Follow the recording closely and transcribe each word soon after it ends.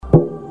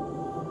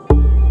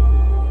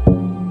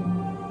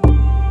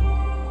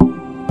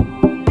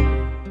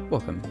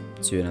welcome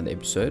to another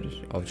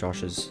episode of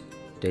Josh's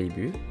Daily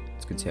Brew.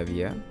 It's good to have you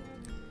here.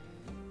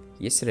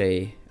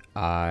 Yesterday,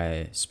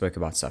 I spoke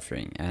about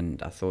suffering,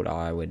 and I thought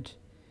I would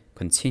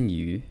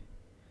continue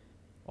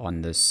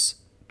on this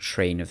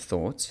train of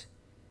thought,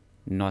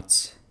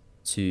 not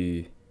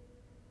to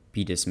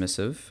be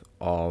dismissive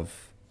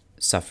of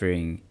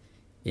suffering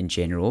in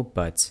general,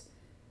 but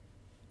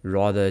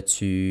rather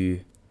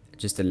to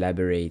just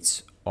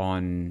elaborate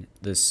on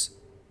this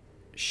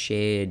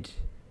shared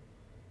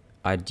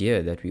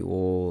idea that we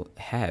all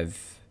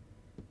have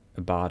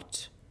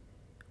about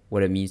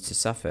what it means to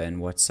suffer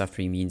and what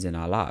suffering means in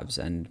our lives.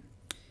 And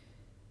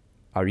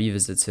I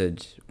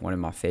revisited one of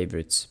my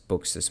favorite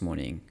books this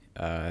morning,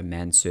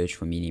 Man's Search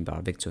for Meaning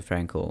by Viktor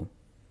Frankl.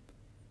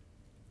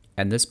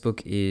 And this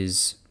book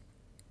is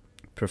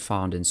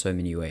profound in so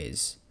many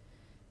ways.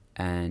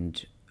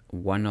 And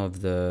one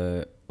of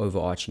the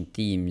overarching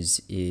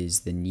themes is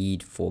the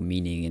need for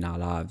meaning in our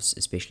lives,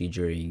 especially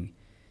during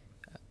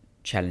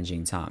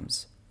challenging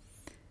times.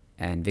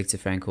 And Viktor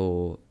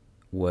Frankl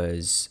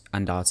was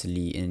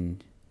undoubtedly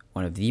in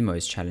one of the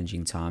most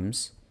challenging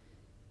times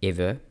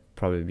ever,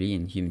 probably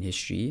in human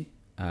history.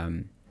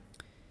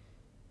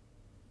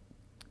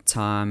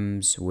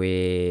 Times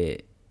where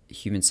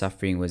human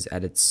suffering was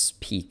at its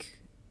peak,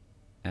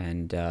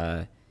 and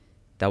that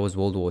was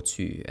World War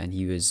II. And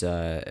he was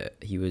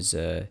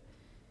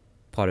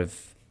part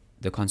of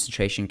the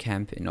concentration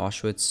camp in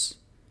Auschwitz.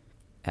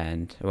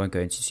 And I won't go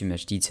into too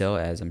much detail,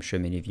 as I'm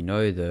sure many of you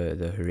know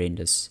the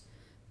horrendous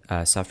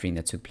suffering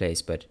that took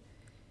place, but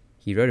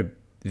he wrote a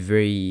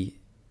very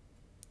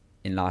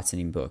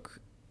enlightening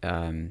book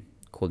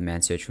called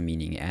Man's Search for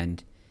Meaning.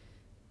 And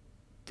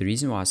the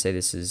reason why I say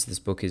this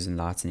book is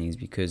enlightening is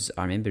because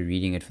I remember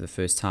reading it for the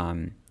first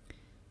time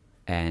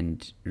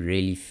and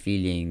really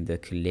feeling the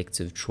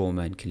collective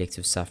trauma and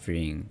collective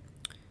suffering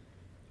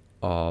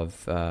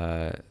of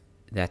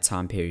that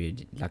time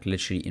period, like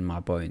literally in my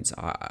bones.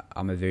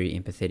 I'm a very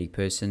empathetic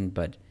person,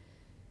 but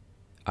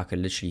I could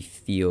literally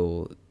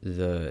feel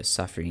the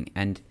suffering.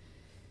 And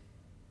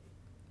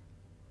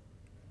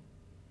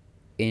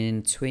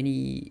in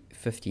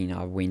 2015,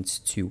 I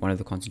went to one of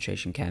the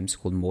concentration camps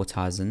called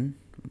Mauthausen,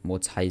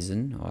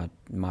 or I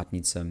might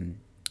need some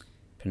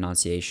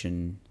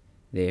pronunciation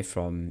there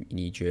from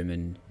any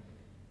German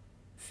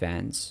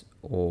fans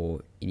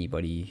or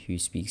anybody who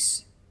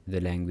speaks the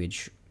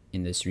language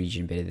in this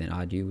region better than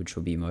I do, which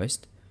will be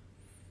most.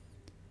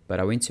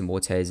 But I went to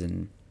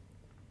Mauthausen,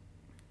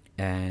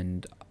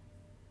 and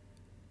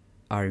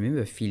I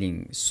remember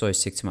feeling so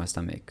sick to my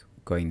stomach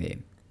going there.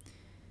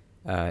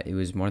 It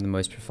was one of the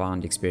most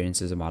profound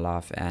experiences of my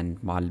life,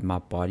 and my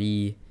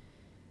body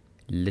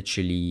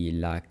literally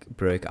like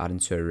broke out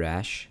into a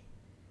rash,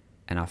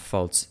 and I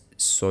felt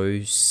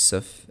so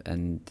stiff,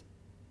 and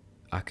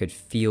I could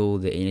feel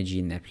the energy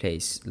in that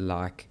place.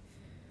 Like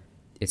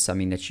it's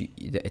something that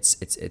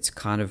it's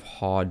kind of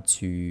hard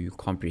to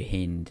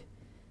comprehend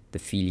the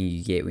feeling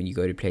you get when you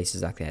go to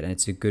places like that. And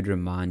it's a good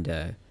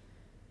reminder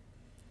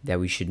that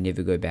we should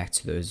never go back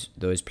to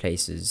those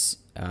places,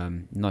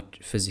 not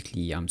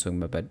physically I'm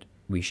talking about, but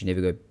we should never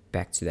go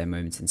back to that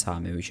moment in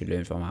time, and we should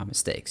learn from our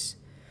mistakes.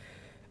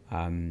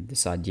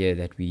 This idea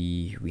that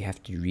we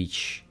have to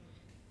reach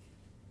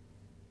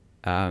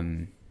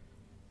a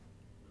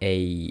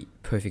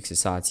perfect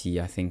society,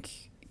 I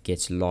think,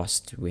 gets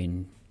lost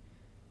when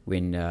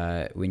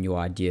your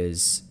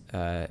ideas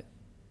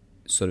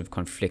sort of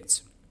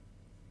conflict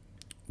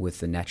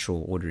with the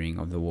natural ordering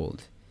of the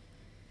world.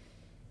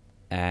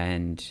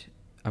 And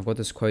I've got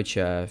this quote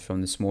here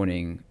from this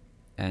morning,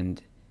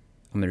 and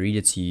I'm going to read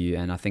it to you,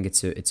 and I think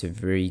it's a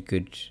very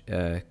good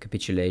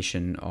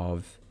capitulation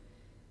of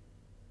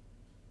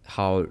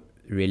how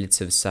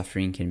relative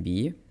suffering can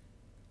be.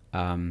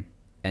 And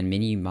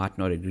many might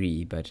not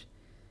agree, but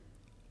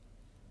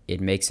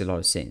it makes a lot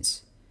of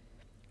sense.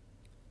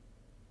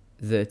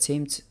 The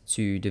attempt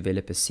to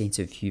develop a sense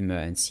of humor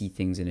and see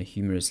things in a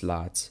humorous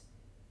light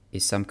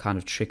is some kind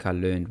of trick I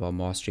learned while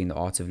mastering the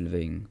art of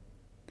living.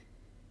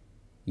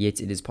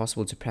 Yet it is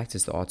possible to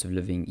practice the art of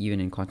living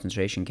even in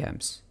concentration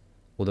camps,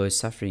 although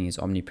suffering is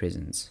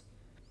omnipresent.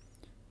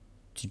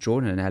 To draw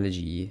an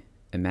analogy,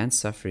 a man's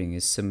suffering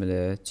is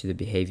similar to the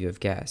behavior of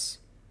gas.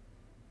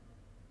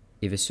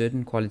 If a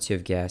certain quality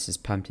of gas is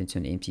pumped into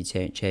an empty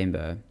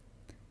chamber,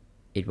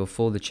 it will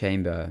fill the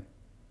chamber,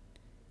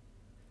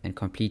 and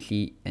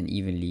completely and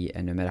evenly,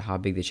 and no matter how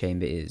big the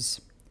chamber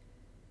is.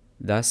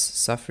 Thus,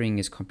 suffering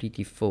is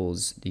completely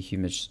fills the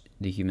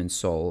human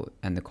soul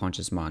and the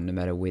conscious mind, no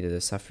matter whether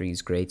the suffering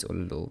is great or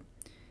little.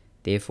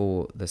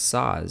 Therefore, the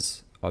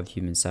size of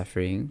human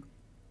suffering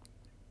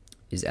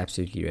is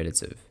absolutely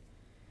relative.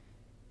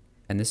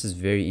 And this is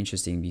very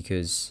interesting,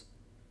 because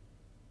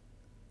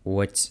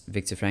what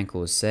Viktor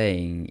Frankl is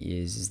saying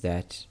is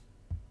that,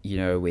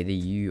 whether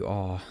you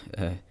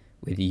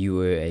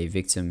were a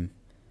victim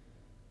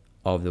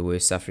of the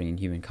worst suffering in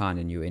humankind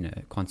and you're in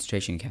a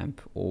concentration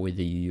camp, or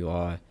whether you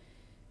are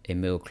a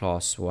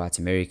middle-class white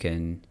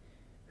American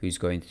who's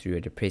going through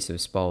a depressive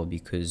spell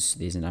because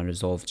there's an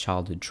unresolved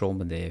childhood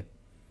trauma there,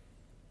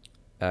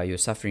 your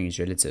suffering is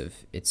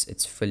relative.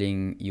 It's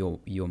filling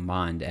your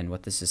mind, and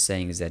what this is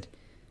saying is that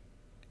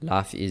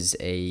life is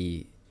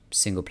a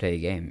single player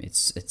game. It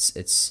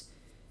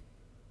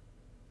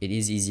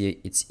is easier.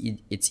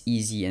 It's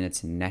easy and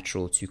it's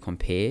natural to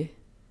compare,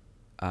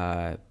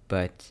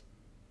 but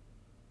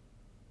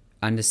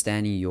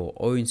understanding your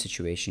own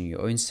situation,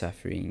 your own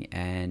suffering,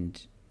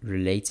 and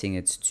relating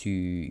it to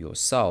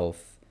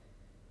yourself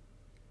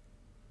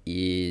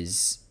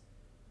is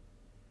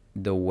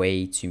the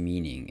way to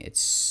meaning.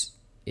 It's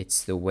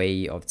the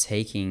way of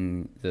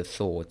taking the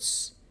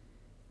thoughts,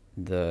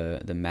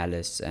 the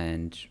malice,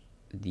 and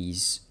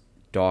these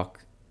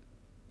dark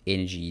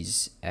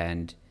energies,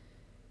 and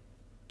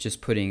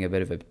just putting a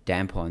bit of a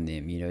damper on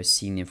them,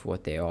 seeing them for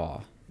what they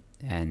are.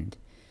 And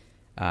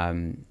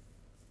again,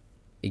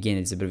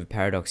 it's a bit of a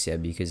paradox here,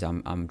 because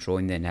I'm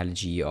drawing the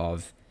analogy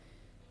of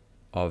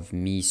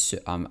me.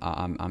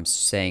 I'm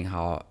saying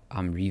how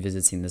I'm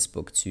revisiting this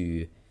book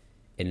to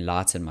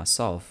enlighten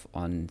myself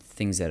on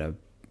things that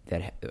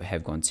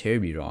have gone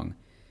terribly wrong.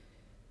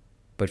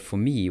 But for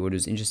me, what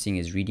was interesting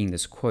is reading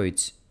this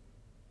quote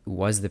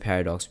was the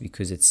paradox,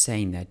 because it's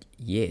saying that,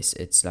 yes,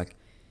 it's like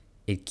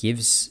it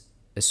gives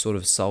a sort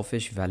of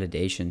selfish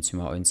validation to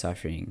my own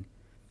suffering,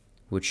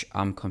 which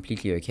I'm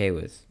completely okay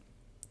with,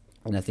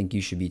 and I think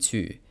you should be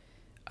too.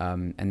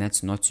 And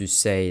that's not to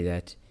say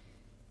that,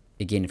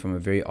 again, from a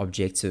very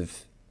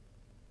objective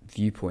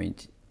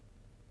viewpoint,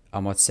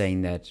 I'm not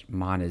saying that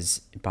mine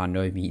is by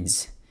no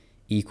means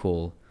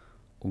equal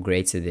or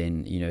greater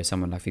than,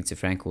 someone like Viktor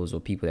Frankl's or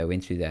people that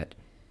went through that.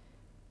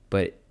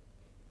 But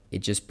it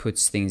just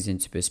puts things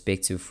into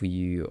perspective for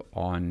you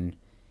on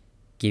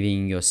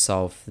giving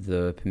yourself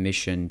the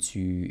permission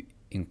to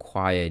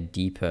inquire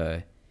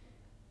deeper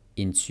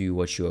into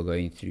what you are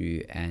going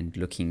through and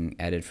looking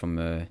at it from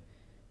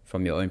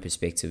your own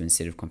perspective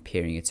instead of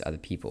comparing it to other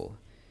people.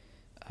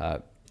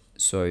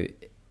 So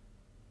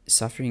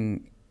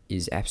suffering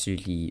is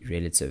absolutely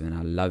relative, and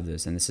I love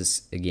this. And this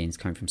is, again, it's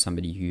coming from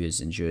somebody who has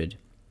endured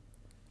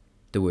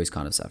the worst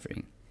kind of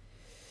suffering.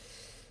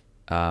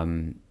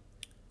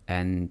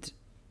 And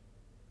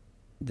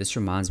this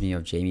reminds me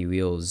of Jamie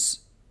Wheel's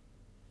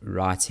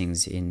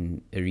writings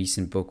in a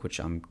recent book, which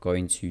I'm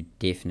going to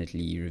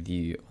definitely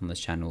review on this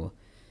channel,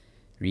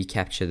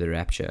 Recapture the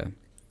Rapture.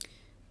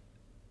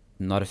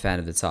 Not a fan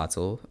of the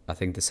title. I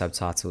think the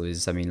subtitle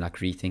is something like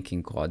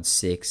Rethinking God,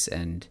 Sex,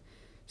 and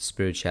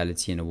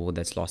Spirituality in a World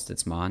That's Lost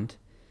Its Mind.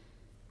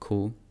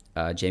 Cool.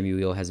 Jamie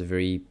Wheel has a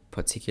very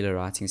particular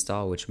writing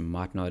style, which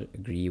might not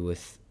agree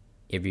with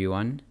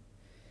everyone.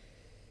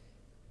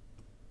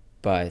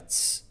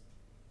 But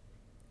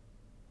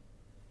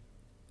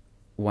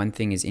one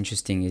thing is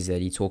interesting is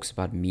that he talks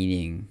about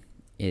meaning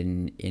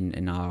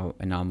in our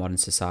modern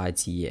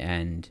society,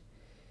 and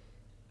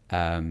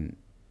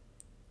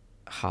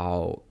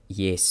how,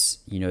 yes,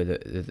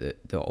 the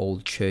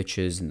old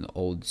churches and the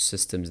old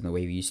systems and the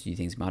way we used to do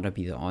things might not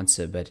be the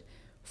answer, but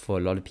for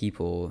a lot of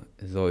people,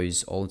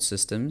 those old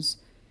systems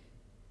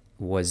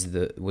was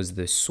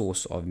the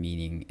source of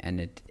meaning,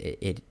 and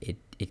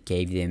it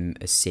gave them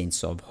a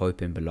sense of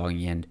hope and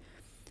belonging. And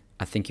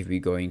I think if we're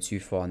going too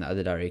far in the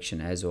other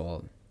direction as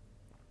well,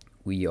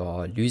 we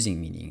are losing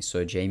meaning.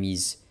 So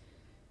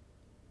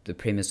the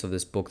premise of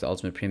this book, the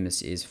ultimate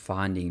premise, is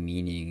finding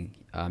meaning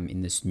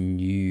in this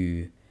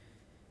new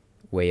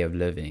way of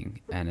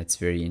living, and it's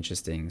very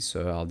interesting.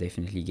 So I'll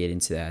definitely get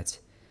into that.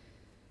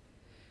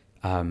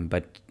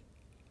 But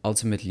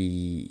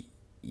ultimately,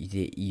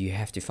 you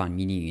have to find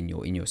meaning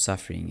in your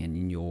suffering and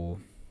in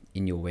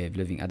your way of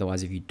living.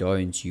 Otherwise, if you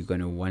don't, you're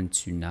going to want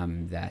to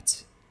numb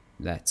that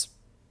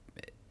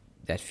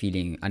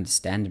feeling,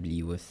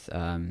 understandably, with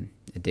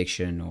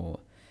addiction or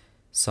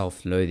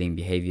self-loathing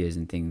behaviors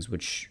and things,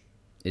 which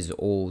is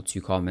all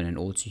too common and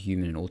all too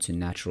human and all too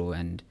natural,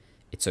 and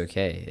it's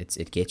okay.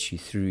 It gets you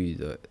through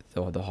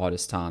the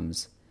hardest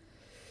times.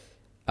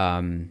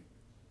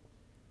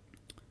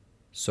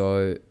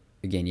 So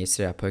again,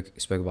 yesterday I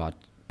spoke about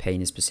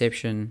pain is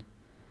perception,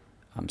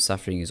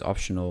 suffering is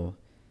optional,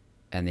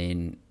 and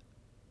then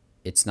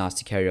it's nice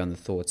to carry on the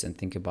thoughts and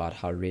think about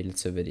how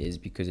relative it is,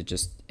 because it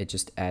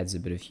just adds a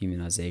bit of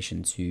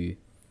humanization to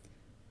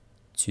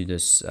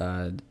this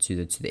to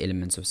the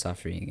elements of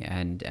suffering,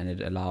 and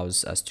it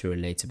allows us to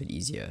relate a bit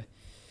easier.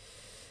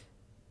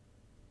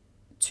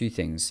 Two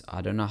things.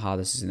 I don't know how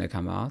this is going to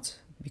come out,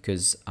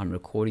 because I'm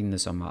recording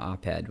this on my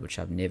iPad, which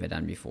I've never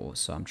done before,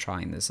 so I'm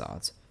trying this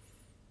out.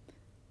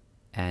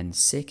 And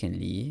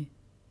secondly,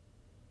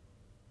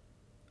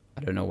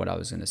 I don't know what I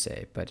was going to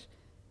say, but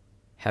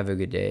have a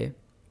good day,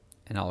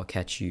 and I'll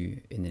catch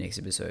you in the next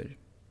episode.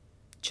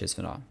 Cheers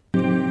for now.